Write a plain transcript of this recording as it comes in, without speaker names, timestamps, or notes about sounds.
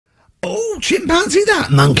Oh, chimpanzee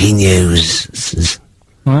that monkey news.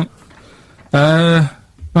 Right.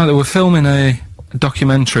 Right, they were filming a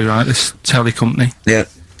documentary, right, this telly company. Yeah.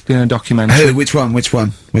 Doing a documentary. Who? Which one?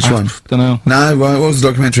 Don't know. No, what was the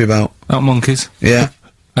documentary about? About monkeys. Yeah.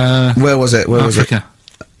 Where was it? Where Africa.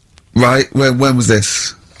 was it? Right, when was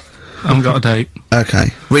this? I haven't got a date. Okay.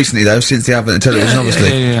 Recently, though, since the advent of television,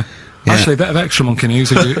 obviously. Yeah. Actually, a bit of extra monkey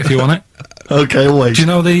news if you want it. Okay, wait. Do you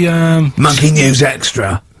know the, Monkey news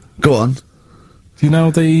extra. Go on. Do you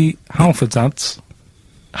know the Halfords ads?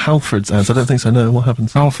 Halford's ads? I don't think so, no. What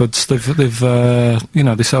happens? Halfords, they've, you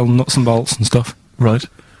know, they sell nuts and bolts and stuff. Right.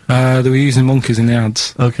 They were using monkeys in the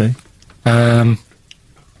ads. Okay.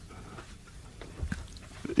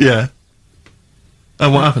 Yeah.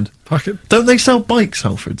 And what happened? Don't they sell bikes,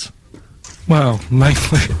 Halfords? Well, mainly.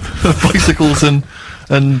 Bicycles and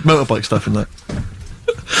motorbike stuff and that.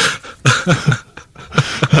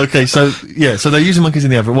 Okay, so, yeah, so they're using monkeys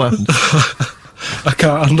in the advert. What happened? I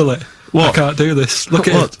can't handle it. What? I can't do this. Look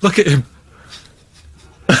at What? him. Look at him.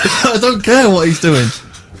 I don't care what he's doing.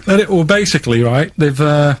 Well, basically, right, they've,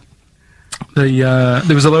 there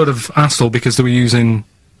was a load of hassle because they were using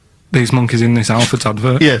these monkeys in this Halfords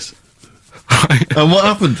advert. Yes. Right. And what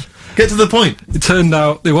happened? Get to the point. It turned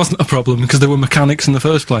out there wasn't a problem because they were mechanics in the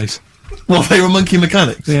first place. Well, they were monkey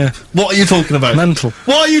mechanics? Yeah. What are you talking about? Mental.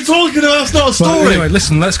 What are you talking about? That's not a story! Well, anyway,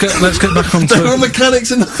 listen, let's get back on They were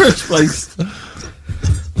mechanics in the first place.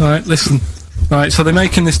 Right, listen. Right, so they're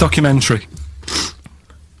making this documentary.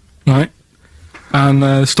 Right?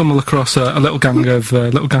 And stumble across a little gang of, Come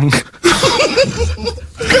on,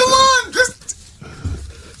 just...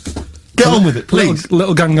 Get on with it, please.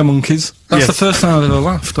 Little gang of monkeys. That's Yes. the first time I've ever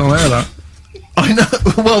laughed, I'll hear that. I know.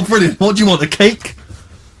 Well, brilliant. What do you want, a cake?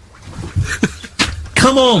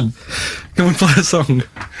 Come on! Can we play a song?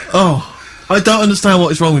 Oh, I don't understand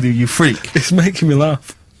what is wrong with you, you freak. It's making me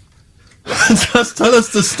laugh. Just tell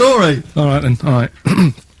us the story. Alright then, alright.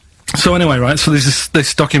 So anyway, right, so there's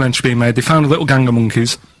this documentary being made. They found a little gang of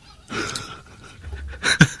monkeys.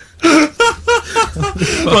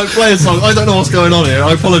 Right, play a song. I don't know what's going on here.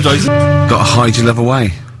 I apologise. Got to hide your love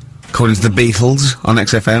away. According to the Beatles on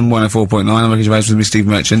XFM 104.9, I'm Ricky Gervais with me, Steve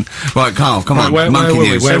Merchant. Right, Carl, come on. where monkey were we?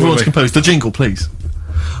 news. Where were Everyone's we? composed. The jingle, please.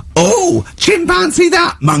 Oh, chimpanzee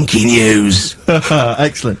that monkey news.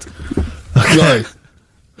 Excellent. Okay.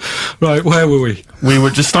 Right, where were we? We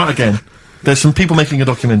would just start again. There's some people making a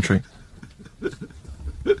documentary.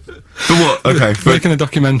 For what? Okay. Making a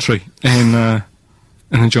documentary in the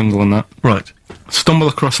jungle and that. Right. Stumble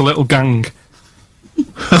across a little gang.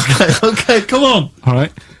 Okay, come on.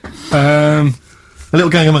 Alright. A little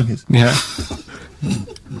gang of monkeys. Yeah.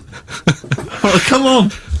 Oh, come on.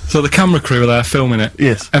 So the camera crew are there filming it.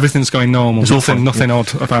 Yes. Everything's going normal. It's all fine. Nothing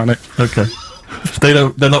odd about it. Okay.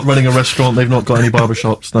 They're not running a restaurant, they've not got any barber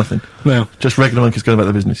shops, nothing. No. Just regular monkeys going about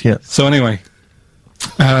their business, yeah. So anyway,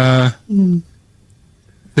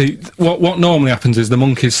 what normally happens is the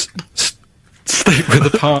monkeys stick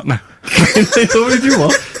with the partner. They already do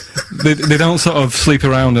what? They don't sort of sleep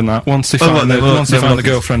around and that. Once they Oh, find, right, once they they're find a not-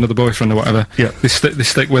 girlfriend or the boyfriend or whatever, Yeah. they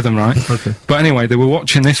stick with them, right? Okay. But anyway, they were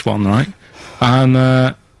watching this one, right?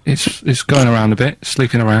 And it's going around a bit,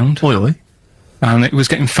 sleeping around, Oily. and it was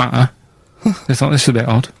getting fatter. They thought this is a bit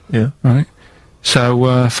odd. Yeah. Right.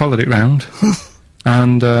 So, followed it round,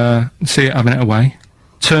 and, see it having it away.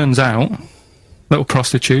 Turns out, little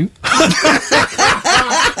prostitute.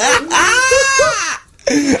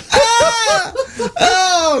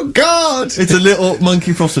 Oh, God! It's a little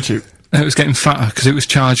monkey prostitute. It was getting fatter because it was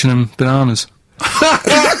charging them bananas.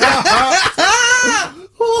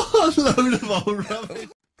 What a load of old rubbish.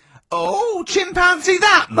 Oh, chimpanzee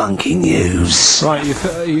that monkey news. Right,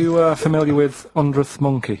 are you familiar with 100th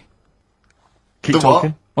monkey? Keep The what?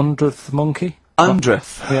 talking. 100th monkey?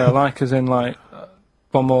 100th. Yeah, like as in like,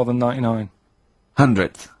 one more than 99.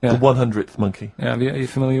 100th. Yeah. The 100th monkey. Yeah, are you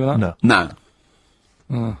familiar with that? No.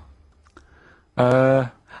 No. Uh,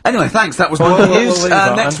 Anyway, thanks. That was Well, monkey we'll news. leave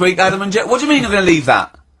that Next then. week, Adam and Jeff. What do you mean you're going to leave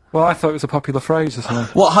that? well, I thought it was a popular phrase or something.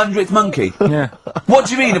 What, 100th monkey? Yeah. What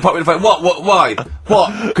do you mean a popular phrase? What, why?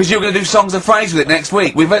 What? Because you're going to do songs and phrase with it next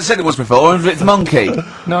week. We've said it once before, 100th monkey.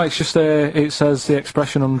 No, it's just, it says the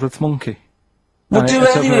expression 100th monkey. Well, And do it it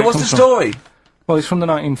tells anyway. where it What's the comes from. story? Well, it's from the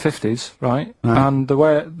 1950s, right? And the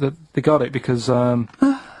way that they got it because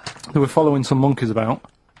they were following some monkeys about,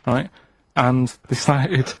 right? And they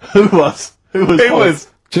started Who was? Who was?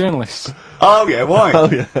 journalists Oh, yeah, why? Oh,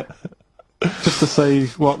 yeah. just to see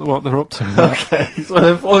what they're up to. Right? Okay, so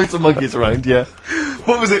they're following some monkeys around, yeah.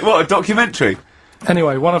 What was it? What, a documentary?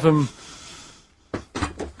 Anyway, one of them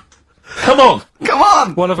Come on! Come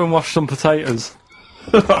on! washed some potatoes.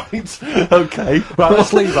 Right. Okay. Right,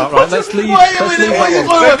 let's leave that. Right, let's leave. Wait a Let's minute. leave Wait, that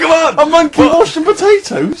one. wait, come on. A monkey washing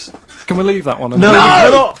potatoes? Can we leave that one? No, you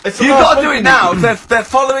cannot. It's You've not got to do it now. They're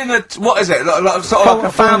following a what is it? Sort of like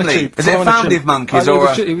a family. Is it a family of monkeys or?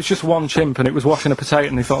 It was just one chimp, and it was washing a potato,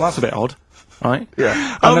 and they thought that's a bit odd, right?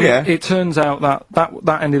 Yeah. And then it turns out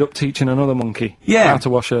that ended up teaching another monkey how to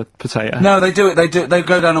wash a potato. No, they do it. They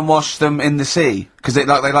go down and wash them in the sea because they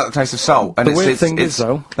like the taste of salt. And The weird thing is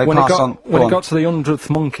though, when it got to the 100th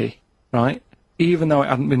monkey, right? Even though it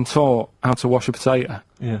hadn't been taught how to wash a potato,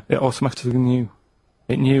 it automatically knew.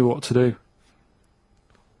 It knew what to do.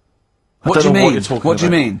 What do you mean? What do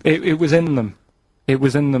you mean? It was in them. It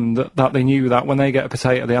was in them that they knew that when they get a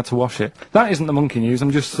potato, they had to wash it. That isn't the monkey news.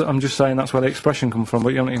 I'm just saying that's where the expression comes from. But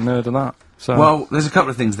you haven't even heard of that. So well, there's a couple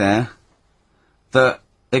of things there. That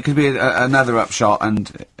it could be another upshot,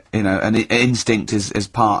 and you know, an instinct is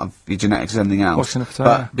part of your genetics as anything else. Washing a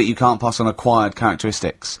potato. But you can't pass on acquired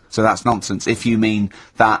characteristics. So that's nonsense. If you mean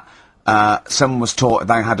that. Someone was taught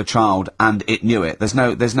they had a child and it knew it. There's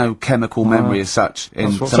no chemical memory as such.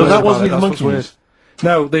 So that wasn't even monkey news.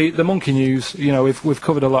 No, the monkey news. You know, we've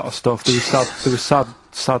covered a lot of stuff. There was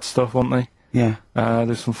sad stuff, wasn't there? Yeah.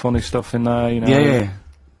 There's some funny stuff in there. You know.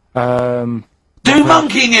 Yeah. Do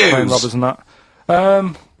monkey news. Robbers and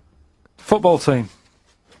that. Football team.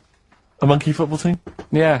 A monkey football team?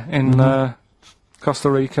 Yeah, in Costa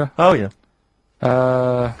Rica. Oh yeah.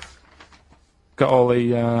 Got all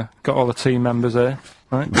the team members there,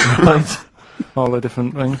 right? Right. All the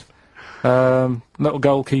different things. Little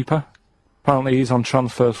goalkeeper. Apparently he's on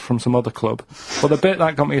transfer from some other club. But the bit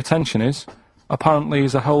that got me attention is, apparently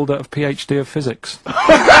he's a holder of PhD of physics. Do you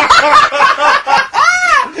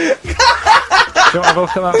want to have a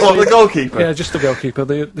look at that? What, the goalkeeper? Yeah, just the goalkeeper.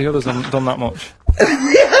 The others haven't done that much.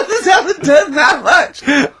 The others haven't done that much.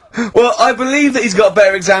 Well, I believe that he's got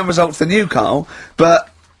better exam results than you, Carl, but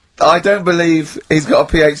I don't believe he's got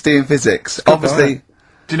a PhD in physics. Obviously.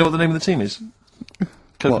 Do you know what the name of the team is?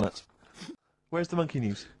 Coconuts. Where's the monkey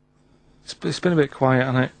news? It's been a bit quiet,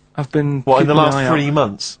 hasn't it? I've been. What, in the keeping an last eye 3 out.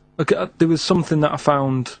 months? Look, there was something that I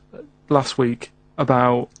found last week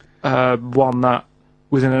about one that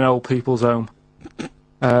was in an old people's home.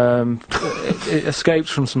 It escaped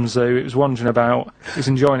from some zoo. It was wandering about. It was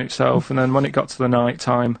enjoying itself, and then when it got to the night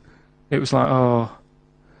time, it was like, oh,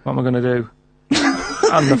 what am I going to do?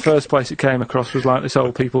 And the first place it came across was like this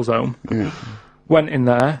old people's home. Yeah. Went in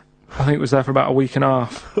there. I think it was there for about a week and a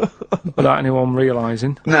half without anyone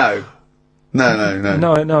realising. No,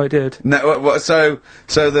 No, it did. No, so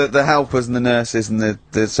the helpers and the nurses and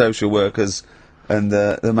the social workers and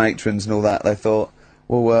the matrons and all that, they thought,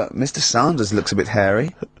 well, Mr. Sanders looks a bit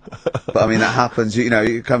hairy. But I mean, that happens, you know,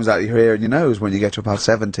 it comes out your ear and your nose when you get to about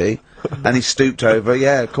 70. And he stooped over,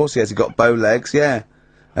 yeah, of course he has, he got bow legs, yeah.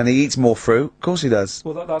 And he eats more fruit, of course he does.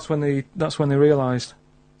 Well, that's when they realised.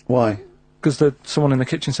 Why? Because someone in the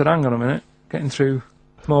kitchen said, hang on a minute, getting through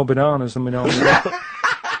more bananas than we normally do.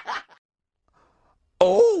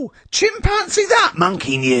 Oh, chimpanzee that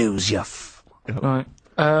monkey news, you Right.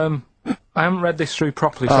 I haven't read this through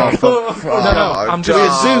properly, so I'm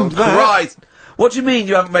just assumed that. Right. What do you mean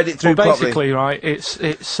you haven't read it through basically, properly? right,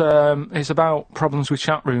 it's about problems with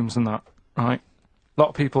chat rooms and that, right? A lot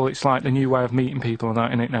of people, it's like the new way of meeting people and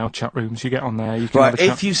that, in it now, chat rooms. You get on there, you can have a chat.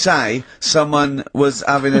 If you say someone was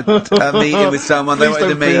having a meeting with someone, they wanted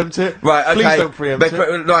to meet. Preempt it. Right, okay. Please don't preempt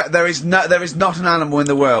it. Right, there is not an animal in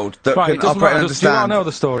the world that Right, can operate and do you want understand. to know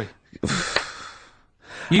the story?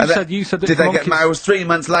 You said that did they get married? It was 3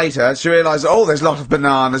 months later. She realised, oh, there's a lot of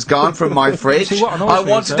bananas gone from my fridge. See, what annoys I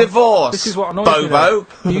me, want sir, a divorce. This is what annoys Bobo.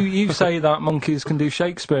 me. You say that monkeys can do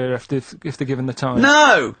Shakespeare if they're given the time.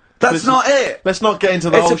 No, that's not it. Let's not get into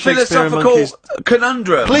the whole It's a Shakespeare and philosophical monkeys.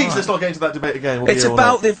 conundrum. Please, let's not get into that debate again. We'll It's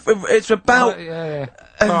about Yeah.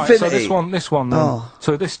 Right, so infinity. this one then. Oh.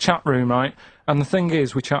 So this chat room, right? And the thing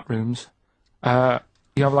is with chat rooms,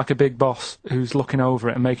 you have like a big boss who's looking over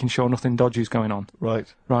it and making sure nothing dodgy's going on.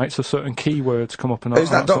 Right. Right, so certain keywords come up and Who's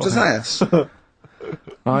that, sort Dr. of thing. Zayas?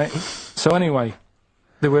 Right. So anyway,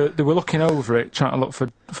 they were looking over it, trying to look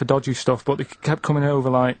for dodgy stuff, but they kept coming over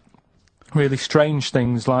like really strange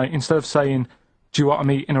things. Like instead of saying, "Do you want to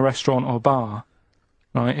meet in a restaurant or bar?"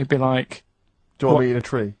 Right, it'd be like, Do you want to meet in a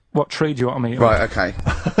tree? "What tree do you want to meet?" Right, okay.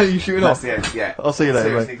 Are you shooting off? That's the end, yeah. I'll see you later,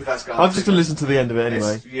 Seriously, mate. 'cause that's gone I'm just going to listen to the end of it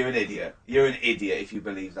anyway. You're an idiot. You're an idiot if you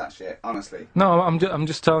believe that shit, honestly. No, I'm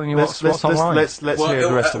just telling you what's online. Let's hear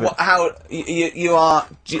the rest of it. How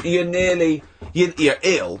you're nearly you're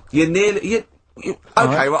ill.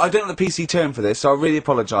 Okay, well, I don't know the PC term for this, so I really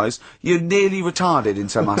apologise. You're nearly retarded in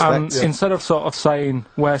some aspects. Instead of sort of saying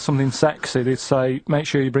wear something sexy, they'd say make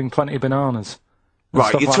sure you bring plenty of bananas. And Right,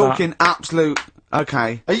 stuff you're like talking absolute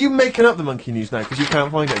Okay. Are you making up the monkey news now because you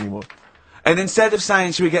can't find it anymore? And instead of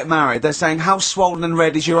saying, should we get married, they're saying, how swollen and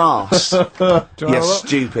red is your arse? Do you You wanna look?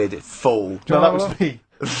 stupid fool. No, that was me.